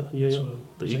 Yeah. Sort of,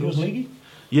 The Eagles League?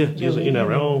 Yeah, he was in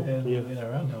NRL.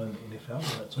 NRL now in NFL,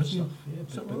 that sort of stuff.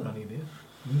 Yeah, big money there.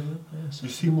 You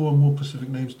see more and more Pacific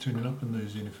names turning up in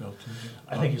those NFL teams.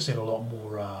 I think you've seen a lot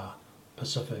more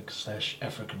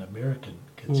Pacific/African American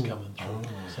kids coming through.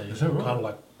 So is that right? Kind of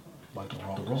like the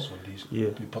Rocks, when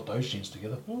you put those genes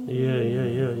together.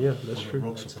 Yeah, that's true.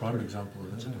 Rock's a prime example.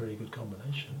 That's a very good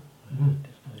combination.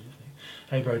 Definitely.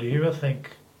 Hey bro, do you ever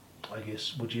think, I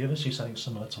guess, would you ever see something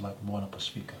similar to like Moana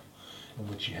Pacifica in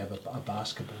which you have a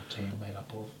basketball team made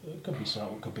up of, it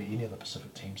could be any of the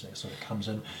Pacific teams that sort of comes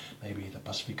in, maybe the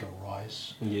Pacifico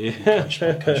Rise, coached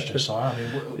by Coach Josiah. I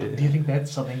mean, do you think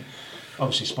that's something,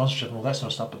 obviously sponsorship and all that sort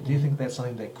of stuff, but do you think that's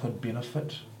something that could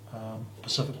benefit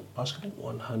Pacific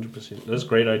basketball? 100%. That's a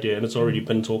great idea, and it's already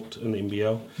been talked in the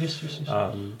NBL. Yes.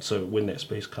 So when that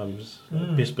space comes,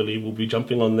 best believe we'll be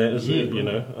jumping on that. You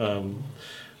know,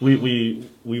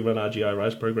 we run our GI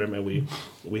Rise program, and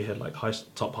we had like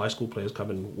top high school players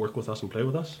come and work with us and play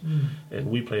with us, and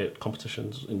we play at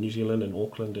competitions in New Zealand and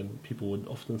Auckland, and people would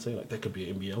often say like that could be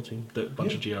an NBL team. That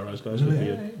bunch of GI Rise guys could be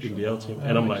an NBL team,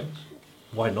 and I'm like,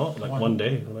 why not? Like one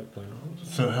day, I'm like, why not?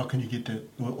 So how can you get that?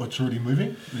 What's already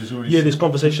moving? There's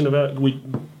conversation about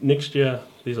next year.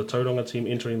 There's a Tauranga team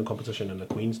entering the competition and a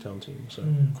Queenstown team. So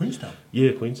Queenstown.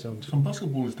 Yeah, Queenstown. Some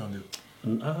basketballers down there.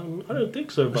 I don't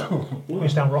think so, but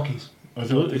Queenstown Rockies.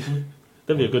 That'd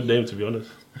be a good name, to be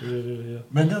honest. Yeah.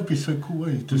 Man, that'd be so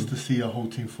cool, just to see a whole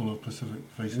team full of Pacific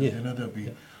faces. Yeah. You know, that'd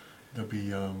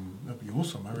be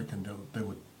awesome. I reckon they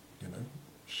would, you know,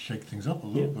 shake things up a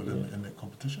little bit in that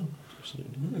competition.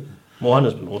 Absolutely. Really.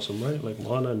 Moana's been awesome, right? Like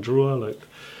Moana and Drua, like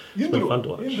it's been fun to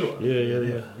watch.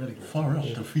 Yeah. Really far out.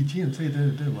 The Fijians,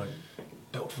 they're like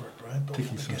Built for it, right?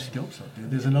 taking some scalps up there.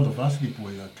 There's another varsity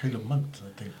boy, Caleb Munt,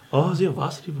 I think. Oh, is he a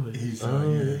varsity boy? He's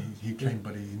he came,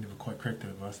 but he never quite cracked it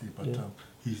at varsity. But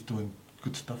he's doing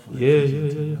good stuff with it.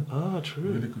 Yeah. Ah,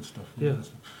 true. Really good stuff. Yeah.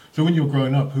 So when you were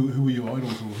growing up, who were your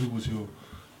idols, or who's your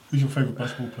favourite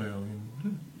basketball player? I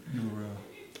mean, you were.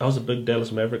 I was a big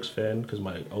Dallas Mavericks fan because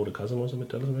my older cousin was a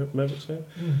Dallas Mavericks fan,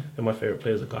 and my favourite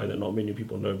player is a guy that not many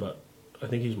people know, but I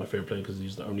think he's my favourite player because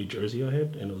he's the only jersey I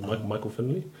had, and it was Michael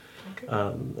Finley. Okay.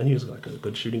 And he was like a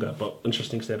good shooting guy. But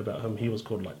interesting stat about him, he was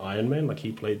called like Iron Man. Like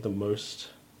he played the most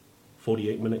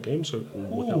 48-minute games, so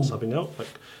without subbing out, like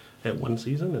at one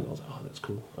season. And I was like, oh, that's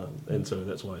cool. And so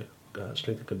that's why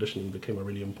strength and conditioning became a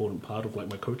really important part of like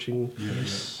my coaching.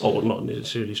 Yes. Or not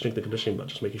necessarily strength and conditioning, but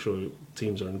just making sure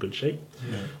teams are in good shape.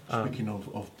 Yeah. Speaking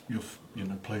of your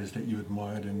players that you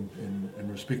admired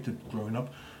and respected growing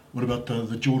up, what about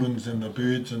the Jordans and the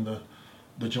Birds and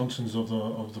the Johnsons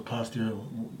of the past era?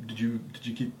 Did you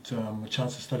get a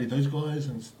chance to study those guys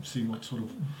and see what sort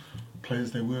of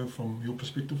players they were from your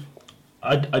perspective?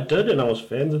 I did, and I was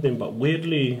fans of them, but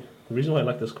weirdly, the reason why I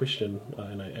like this question,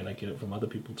 and I get it from other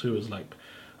people too, is like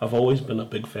I've always been a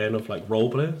big fan of like role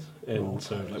players, and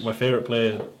so like my favourite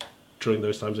player during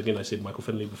those times, again I said Michael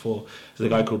Finley before, is a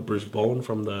guy called Bruce Bowen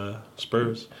from the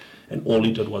Spurs, and all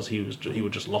he did was he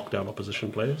would just lock down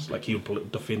opposition players, like he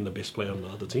would defend the best player on the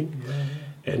other team,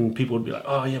 and people would be like,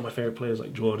 oh yeah, my favourite player is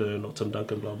like Jordan or Tim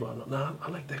Duncan, blah blah. Nah,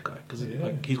 I like that guy because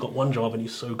like he's got one job and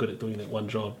he's so good at doing that one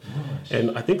job,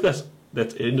 and I think that's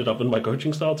ended up in my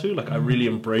coaching style too. Like I really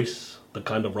embrace the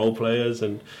kind of role players,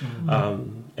 and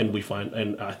we find,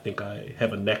 and I think I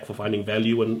have a knack for finding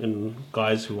value in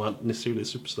guys who aren't necessarily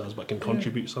superstars but can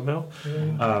contribute somehow.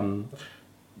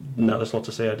 Now that's not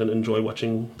to say I didn't enjoy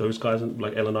watching those guys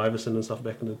like Allen Iverson and stuff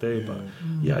back in the day, but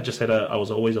I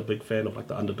was always a big fan of like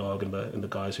the underdog and the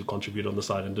guys who contribute on the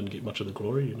side and didn't get much of the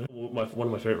glory. You know, one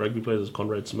of my favorite rugby players is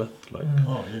Conrad Smith. Like,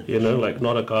 you know, like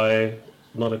not a guy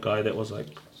that was like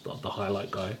the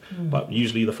highlight guy, but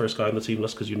usually the first guy on the team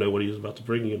list because you know what he was about to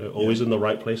bring. You know, always in the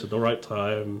right place at the right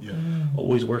time.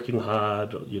 Always working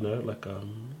hard. You know, like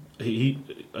he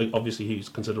obviously he's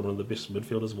considered one of the best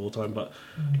midfielders of all time. But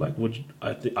like,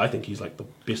 I think he's like the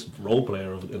best role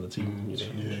player in the team. You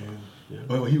know?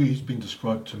 Well, he's been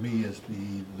described to me as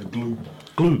the glue.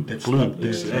 That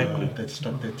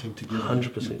stuck that team together.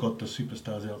 100%. You've got the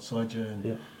superstars outside you,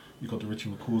 and you've got the Richie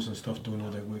McCaws and stuff doing all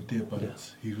that work there, but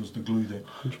he was the glue that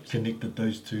 100%. connected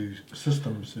those two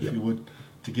systems, if you would,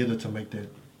 together to make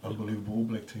that unbelievable All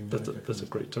Black team. That's a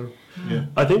great term. Yeah.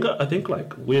 I think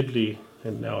like weirdly,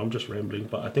 and now I'm just rambling,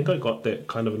 but I think I got that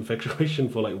kind of infatuation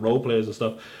for like role players and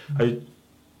stuff. I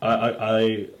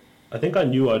think I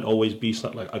knew I'd always be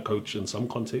like a coach in some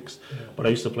context, but I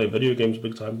used to play video games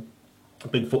big time. A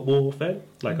big football fan,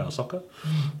 like soccer,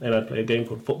 and I'd play a game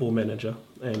called Football Manager,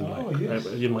 and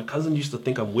my cousin used to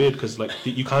think I'm weird because like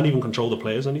you can't even control the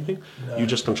players or anything. You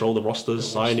just control the rosters,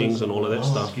 signings, and all of that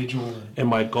stuff. And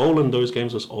my goal in those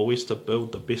games was always to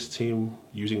build the best team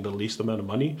using the least amount of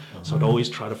money. So I'd always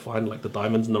try to find like the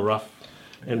diamonds in the rough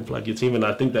and plug your team. And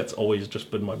I think that's always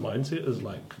just been my mindset. Is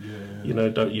like, you know,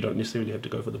 you don't necessarily have to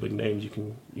go for the big names.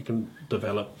 You can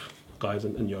develop guys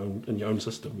in your own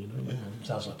system, you know.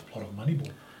 Sounds like the plot of Moneyball.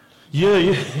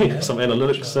 Yeah. Some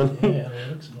analytics and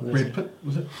analytics. Brad Pitt,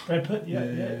 was it? Brad Pitt,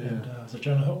 and is it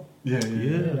Jonah Hill?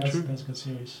 That's a good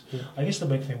series. I guess the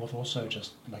big thing with also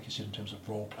just like you said in terms of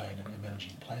role playing and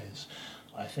managing players,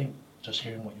 I think just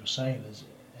hearing what you're saying is,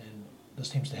 and this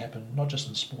tends to happen not just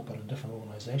in sport but in different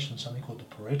organisations, something called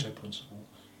the Pareto principle.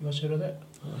 You guys heard of that?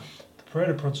 The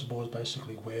Pareto principle is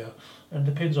basically where, and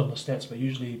it depends on the stats, but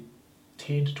usually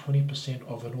 10 to 20%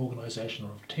 of an organisation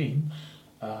or a team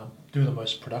do the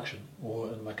most production, or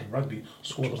like in rugby,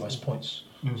 score the most points.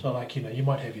 So like, you know, you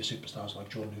might have your superstars like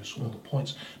Jordan who score the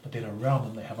points, but then around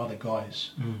them they have other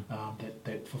guys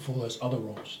that fulfill those other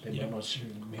roles. That might not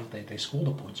necessarily mean they score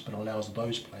the points, but allows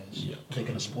those players, I think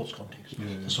in a sports context,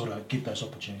 to sort of get those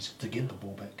opportunities to get the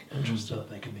ball back, so that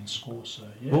they can then score. So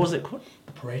What was it called?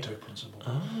 The Pareto principle.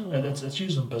 And it's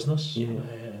used in business,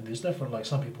 and there's different, like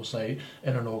some people say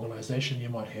in an organisation you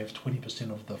might have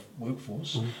 20% of the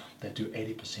workforce that do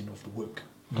 80% of the work.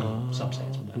 Some say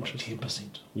it's more like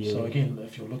 10%. So again,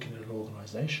 if you're looking at an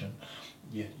organisation,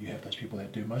 you have those people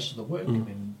that do most of the work, and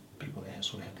then people that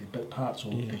sort of have their bit parts,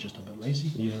 or they're just a bit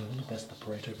lazy. That's the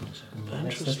Pareto principle.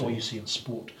 That's what you see in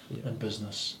sport, and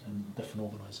business, and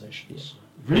different organisations.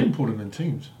 Very important in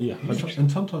teams. And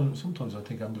sometimes I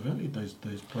think undervalued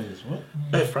those players. What?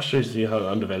 it frustrates me how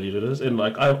undervalued it is. And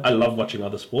like I love watching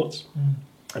other sports,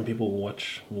 and people will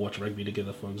watch rugby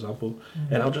together, for example,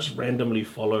 and I'll just randomly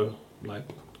follow like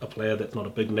a player that's not a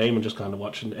big name and just kind of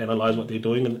watch and analyze what they're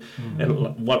doing.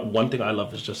 And one thing I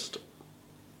love is just,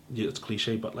 it's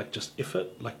cliche, but like just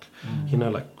effort. Like, you know,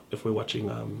 like if we're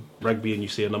watching rugby and you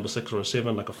see a number 6 or a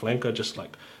 7, like a flanker, just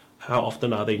like how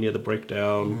often are they near the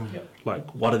breakdown? Like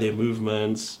what are their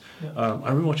movements? I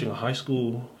remember watching a high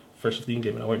school first 15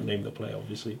 game, and I won't name the player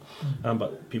obviously,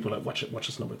 but people like watch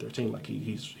this number 13, like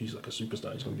he's like a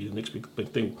superstar, he's going to be the next big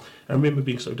thing. I remember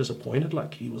being so disappointed,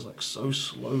 like he was like so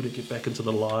slow to get back into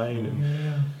the line,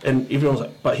 and everyone was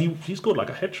like, but he scored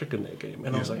like a hat trick in that game,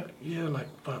 and I was like,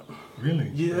 but really,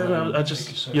 I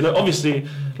just, you know, obviously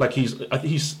like I think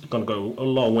he's going to go a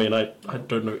long way, and I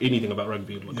don't know anything about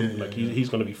rugby, he's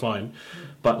going to be fine,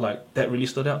 but like that really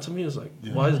stood out to me. Is like,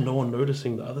 why is no one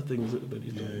noticing the other things that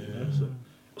he's doing? You know?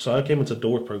 So I came into the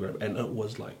Door program, and it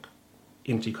was like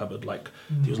empty cupboard. Like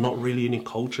there was not really any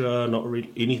culture, not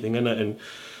really anything in it. And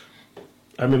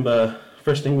I remember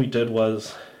first thing we did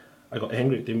was I got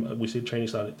angry at them. We said training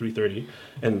started at 3:30,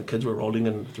 and the kids were rolling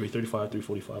in 3:35,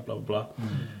 3:45, blah blah blah.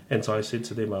 And so I said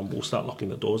to them, we'll start locking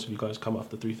the doors if you guys come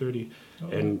after 3:30.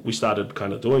 And we started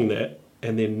kind of doing that.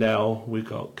 And then now we've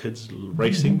got kids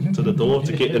racing to the door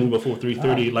to get in before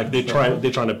 3:30. Like they're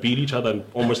trying to beat each other, and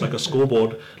almost like a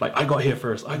scoreboard. Like I got here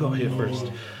first.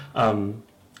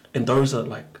 And those are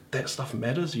like, that stuff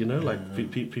matters, you know.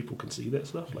 Like people can see that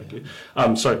stuff. Like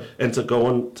and to go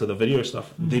on to the video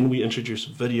stuff, then we introduce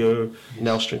video,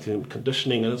 now strength and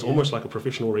conditioning, and it's almost like a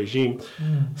professional regime.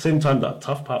 Same time, the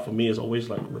tough part for me is always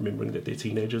like remembering that they're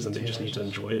teenagers and they just need to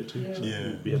enjoy it too. So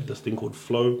we have this thing called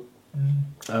flow.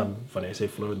 Funny I say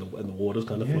flow in the water's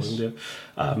kind of flowing there,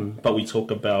 but we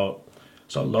talk about,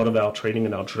 so a lot of our training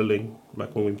and our drilling,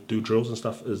 like when we do drills and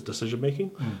stuff, is decision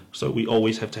making. So we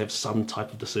always have to have some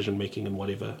type of decision making in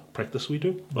whatever practice we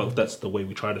do. Well, that's the way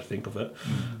we try to think of it.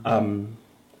 And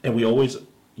we always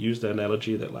use the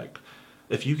analogy that like,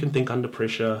 if you can think under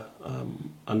pressure,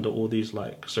 under all these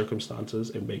like circumstances,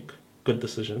 and make good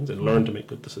decisions and learn to make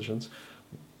good decisions,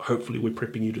 hopefully we're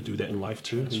prepping you to do that in life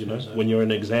too. You know, when you're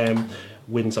in an exam,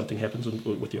 when something happens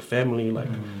with your family, like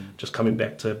just coming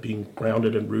back to being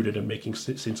grounded and rooted and making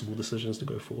sensible decisions to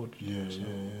go forward.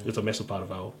 It's a massive part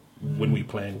of our when we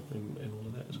plan and all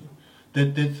of that. So.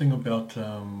 That thing about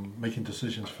making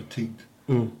decisions fatigued.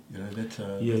 You know, that's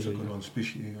a good one,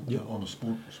 especially on a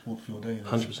sport field.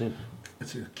 100%.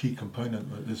 It's a key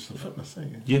component. It's the fitness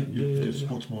thing.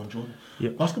 Sport's more enjoyable.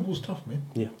 Basketball's tough, man.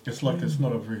 It's like it's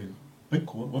not a very big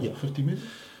court. What's it, 50 minutes?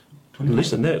 20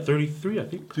 Less than that, 33, I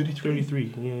think.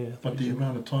 33. Yeah. But the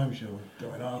amount of times you're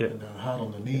going up and down, hard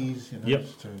on the knees, you know.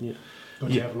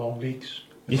 Don't you have long legs?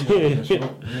 It's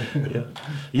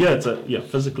a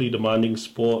physically demanding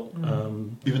sport.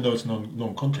 Even though it's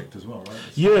non-contact as well,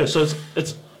 right? So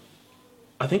it's.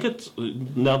 I think it's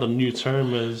now the new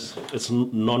term is it's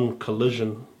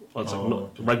non-collision.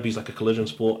 Rugby's like a collision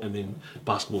sport, and then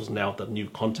basketball's now the new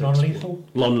contact. Non-lethal.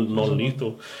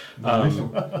 Non-lethal. But Is that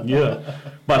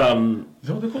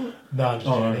what they call it? No,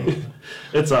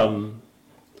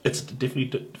 it's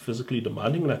definitely physically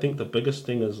demanding, and I think the biggest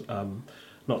thing is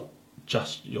not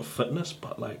just your fitness,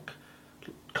 but like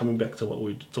coming back to what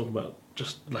we were talking about,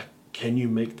 just like can you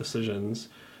make decisions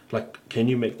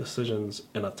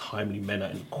in a timely manner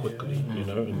and quickly, you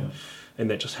know, and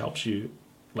that just helps you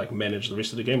like manage the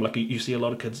rest of the game. Like you see a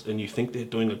lot of kids and you think they're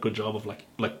doing a good job of like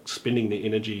spending their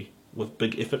energy with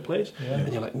big effort plays,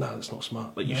 and you're like, no, that's not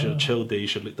smart. Like you should have chilled there. You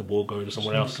should let the ball go to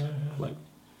somewhere else. Like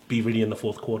be ready in the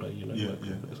fourth quarter. You know,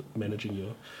 managing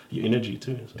your energy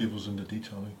too. So. Devil's in the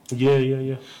detail.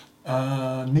 Yeah.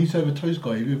 Knees over toes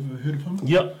guy. Have you ever heard of him?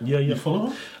 Yeah. You follow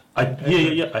him? I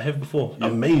have before. Yeah.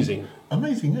 Amazing.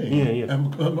 Amazing, eh? Yeah.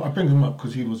 I bring him up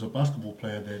because he was a basketball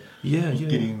player that was Yeah.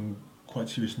 getting quite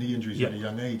serious knee injuries Yeah. at a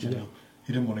young age, and Yeah.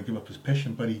 he didn't want to give up his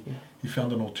passion, but he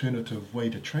found an alternative way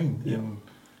to train, Yeah. and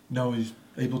now he's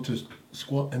able to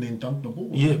squat and then dunk the ball.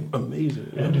 Yeah,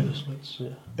 amazing. And do the splits. Yeah.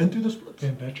 And do the splits.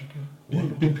 Ben Patrick. Yeah,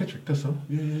 Ben Patrick, that's him.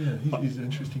 Yeah. He's an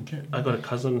interesting cat. I got a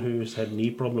cousin who's had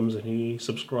knee problems, and he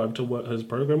subscribed to his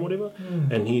program, whatever,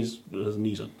 and his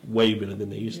knees are way better than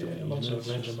they used to be. Yeah, you lots know, of it's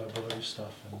range just- of mobility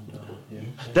stuff.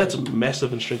 And, That's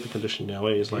massive in strength and conditioning now.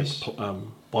 It's like Yes.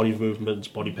 body movements,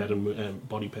 body patterns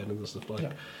and stuff like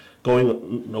Yeah.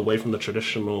 going away from the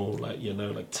traditional, like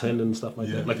like 10 and stuff like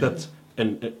Yeah, that. Like yeah. that's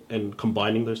and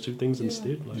combining those two things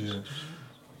instead. Like, Yeah.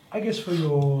 I guess for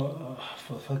your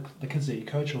for the kids that you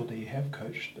coach or that you have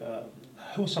coached,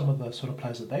 who are some of the sort of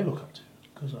players that they look up to?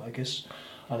 Because I guess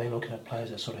are they looking at players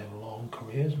that sort of have long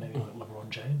careers, maybe like LeBron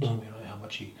James? You know how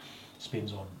much he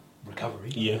spends on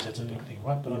recovery. Yeah. That's a big thing,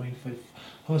 right? But I mean,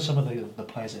 who are some of the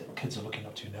players that kids are looking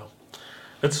up to now?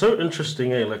 It's so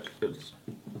interesting, eh? Like it's,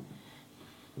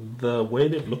 the way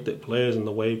they've looked at players and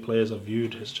the way players are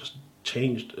viewed has just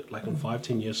changed, like in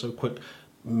 5-10 years, so quick.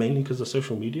 Mainly because of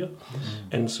social media,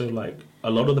 and so like a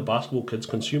lot of the basketball kids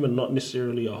consume not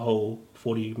necessarily a whole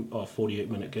 40 or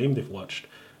 48-minute game they've watched.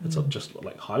 It's just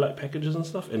like highlight packages and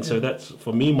stuff, and so that's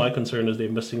for me. My concern is they're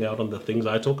missing out on the things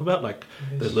I talk about, like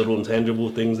the little intangible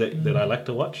things that I like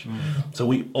to watch. So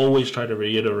we always try to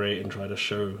reiterate and try to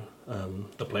show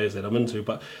the players that I'm into,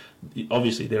 but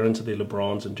obviously they're into their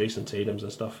LeBrons and Jason Tatums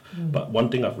and stuff. But one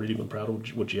thing I've really been proud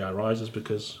of with GI Rise is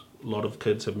because a lot of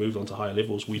kids have moved on to higher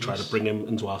levels. We try to bring them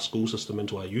into our school system,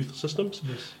 into our youth systems,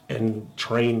 and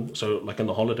train. So, like in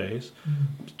the holidays,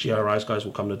 GI Rise guys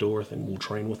will come to Dorothy and we'll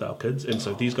train with our kids. And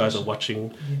so these guys are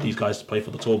watching these guys play for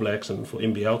the Tall Blacks and for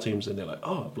NBL teams, and they're like,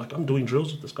 "Oh, like I'm doing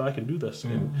drills with this guy, I can do this."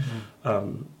 And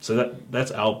so that's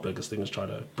our biggest thing, is try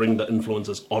to bring the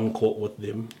influencers on court with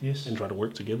them and try to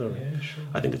work together. Yeah, sure.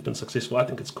 I think it's been successful. I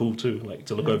think it's cool too, like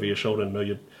to look over your shoulder and know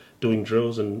you're doing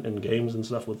drills and games and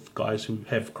stuff with guys who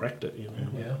have cracked it.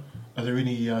 Yeah. Are there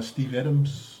any Steve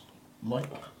Adams like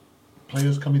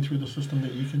players coming through the system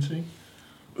that you can see?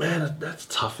 Man, that's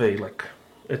tough, eh? Like,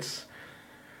 it's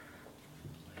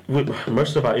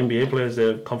most of our NBA players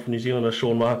that come from New Zealand are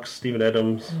Sean Marks, Stephen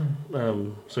Adams,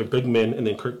 so big men, and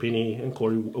then Kirk Penny and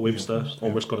Corey Webster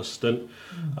almost got a stint.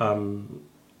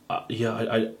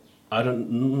 I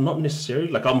don't, not necessarily,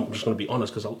 like I'm just going to be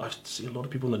honest, because I see a lot of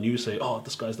people in the news say, "Oh,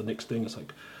 this guy's the next thing." It's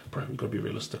like, bro, you've got to be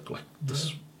realistic. Like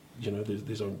this,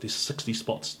 there's 60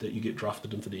 spots that you get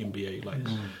drafted into the NBA, like,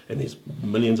 and there's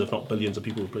millions, if not billions, of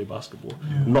people who play basketball.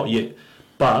 Not yet,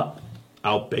 but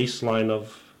our baseline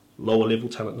of lower level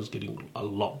talent is getting a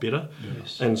lot better,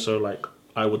 and so like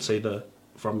I would say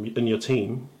from in your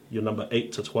team, your number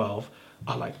 8 to 12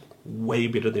 are like way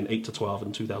better than 8 to 12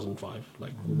 in 2005,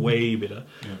 like way better.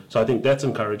 So I think that's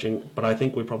encouraging, but I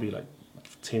think we're probably like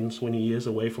 10, 20 years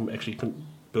away from actually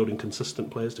building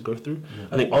consistent players to go through.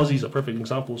 I think Aussie's a perfect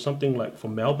example. Something like for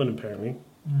Melbourne, apparently,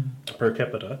 per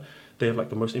capita, they have like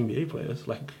the most NBA players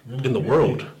like in the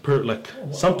world, per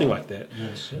something like that.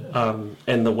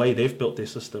 And the way they've built their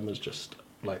system is just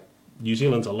like, New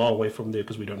Zealand's a long way from there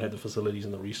because we don't have the facilities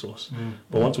and the resource.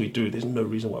 But once we do, there's no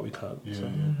reason why we can't.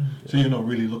 So you're not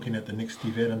really looking at the next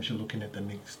Steve Adams, you're looking at the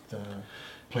next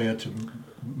player to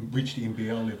reach the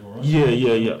NBL level, right?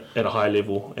 Yeah, at a high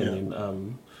level. And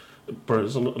then, but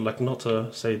it's like, not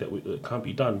to say that it can't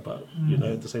be done, but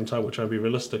at the same time, we're trying to be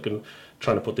realistic and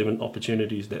trying to put them in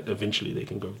opportunities that eventually they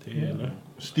can go there.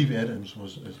 Steve Adams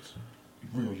was a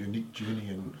real unique journey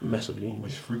and massively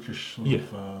almost freakish sort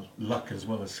of luck as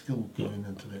well as skill going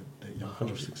into that young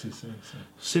kind of success.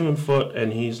 7 foot,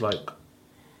 and he's like,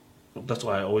 that's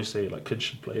why I always say like kids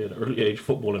should play at an early age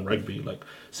football and rugby. Like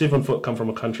 7 foot, come from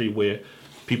a country where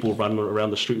people run around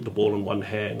the street with the ball in one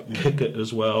hand, kick it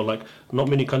as well. Like not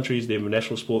many countries, their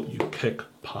national sport, you kick,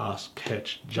 pass,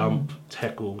 catch, jump,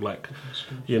 tackle. Like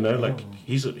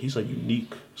he's a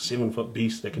unique 7 foot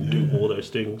beast that can do all those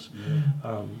things.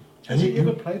 Has he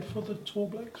ever played for the Tall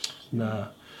Blacks? Nah,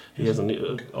 he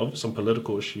hasn't. Some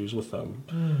political issues with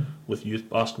youth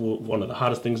basketball. One of the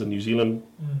hardest things in New Zealand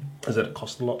is that it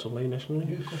costs a lot to play nationally.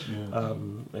 Yeah, of course.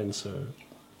 And so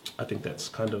I think that's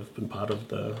kind of been part of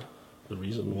the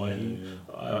reason why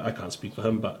I can't speak for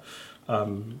him, but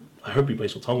I hope he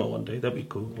plays for Tonga one day. That'd be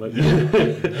cool. Like,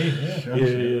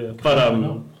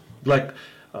 But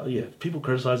people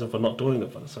criticize him for not doing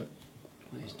it, but it's like,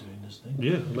 he's doing this thing.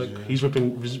 He's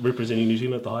representing New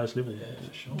Zealand at the highest level. Yeah,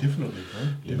 for sure. Definitely, bro.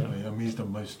 Definitely. I mean, he's the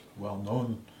most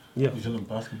well-known Yeah. New Zealand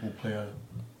basketball player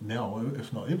now,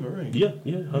 if not ever, eh? Yeah,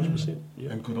 100%.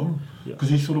 Yeah. And good on him. Yeah. Because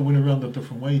he sort of went around a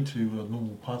different way to a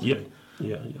normal pathway.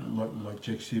 Yeah. Like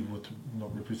Jack said, with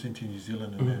not representing New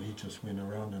Zealand, and then he just went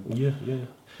around and Yeah.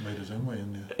 made his own way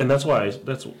in there. And that's why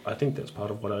I think that's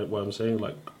part of what I'm saying.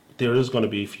 Like, there is going to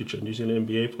be future New Zealand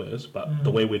NBA players, but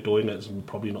the way we're doing it is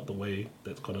probably not the way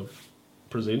that's going to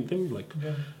present them. Like,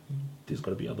 there's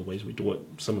got to be other ways we do it,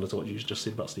 similar to what you just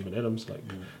said about Stephen Adams. Like,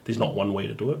 there's not one way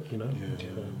to do it, you know.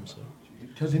 So.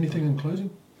 Has anything in closing?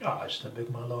 Just a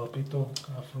big malo apito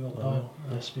for your time,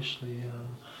 especially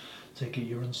to get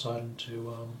your insight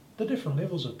into the different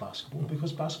levels of basketball,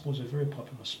 because basketball is a very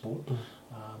popular sport,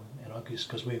 and I guess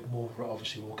because we're more,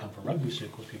 obviously we'll come from rugby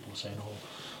circles, people are saying, oh,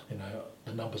 you know,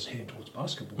 the numbers are heading towards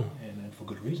basketball, and for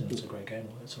good reason, it's a great game,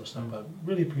 all that sort of stuff, but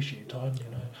really appreciate your time,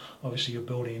 you know. Obviously you're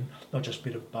building not just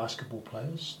better basketball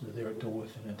players, they're there at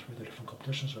Dilworth and through the different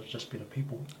competitions, but it's just better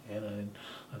people, and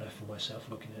I know for myself,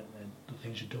 looking at the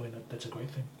things you're doing, that's a great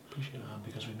thing. Appreciate it.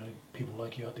 Because we know people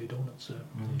like you out there doing it, so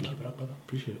keep it up with it.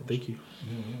 Appreciate it. Thank you.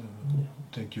 Yeah.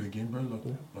 Thank you again, bro.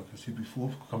 Like I said before,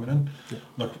 for coming in.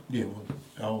 Well,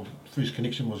 our first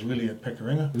connection was really at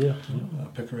Pakuranga.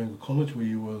 Pakuranga College, where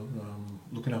you were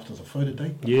looking after the photo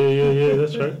day. Yeah,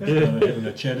 that's right. Having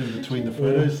a chat in between the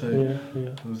photos, so Yeah.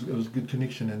 it was a good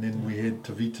connection. And then we had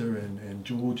Tavita and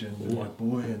George and my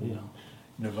boy and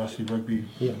varsity rugby,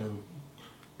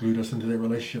 glued us into that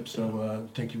relationship. So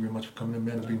thank you very much for coming in,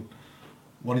 man. I've been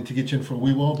wanting to get you in for a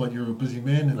wee while, but you're a busy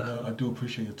man, and I do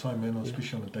appreciate your time, man,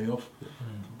 especially on a day off.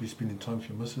 Be spending time with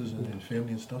your missus and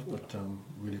family and stuff, but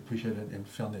really appreciate it and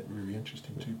found that very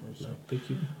interesting too, bro. So thank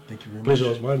you. Thank you very Pleasure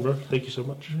much. was mine, bro. Thank you so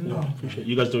much. Appreciate it.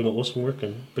 You guys doing awesome work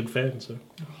and big fan. So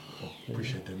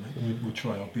appreciate that, man. We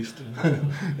try our best.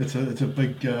 It's a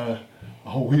big a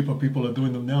whole heap of people are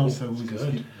doing them now, so we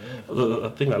just keep.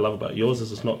 The thing I love about yours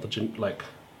is it's not like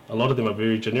a lot of them are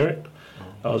very generic.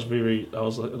 I was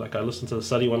like, I listened to the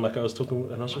study one, like I was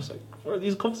talking, and I was just like, bro,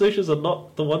 these conversations are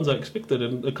not the ones I expected,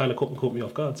 and it kind of caught me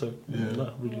off guard. So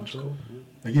really enjoyed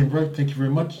it. Again, bro, thank you very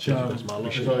much.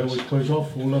 As I always close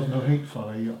off, all love, no hate.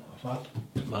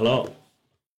 Malo.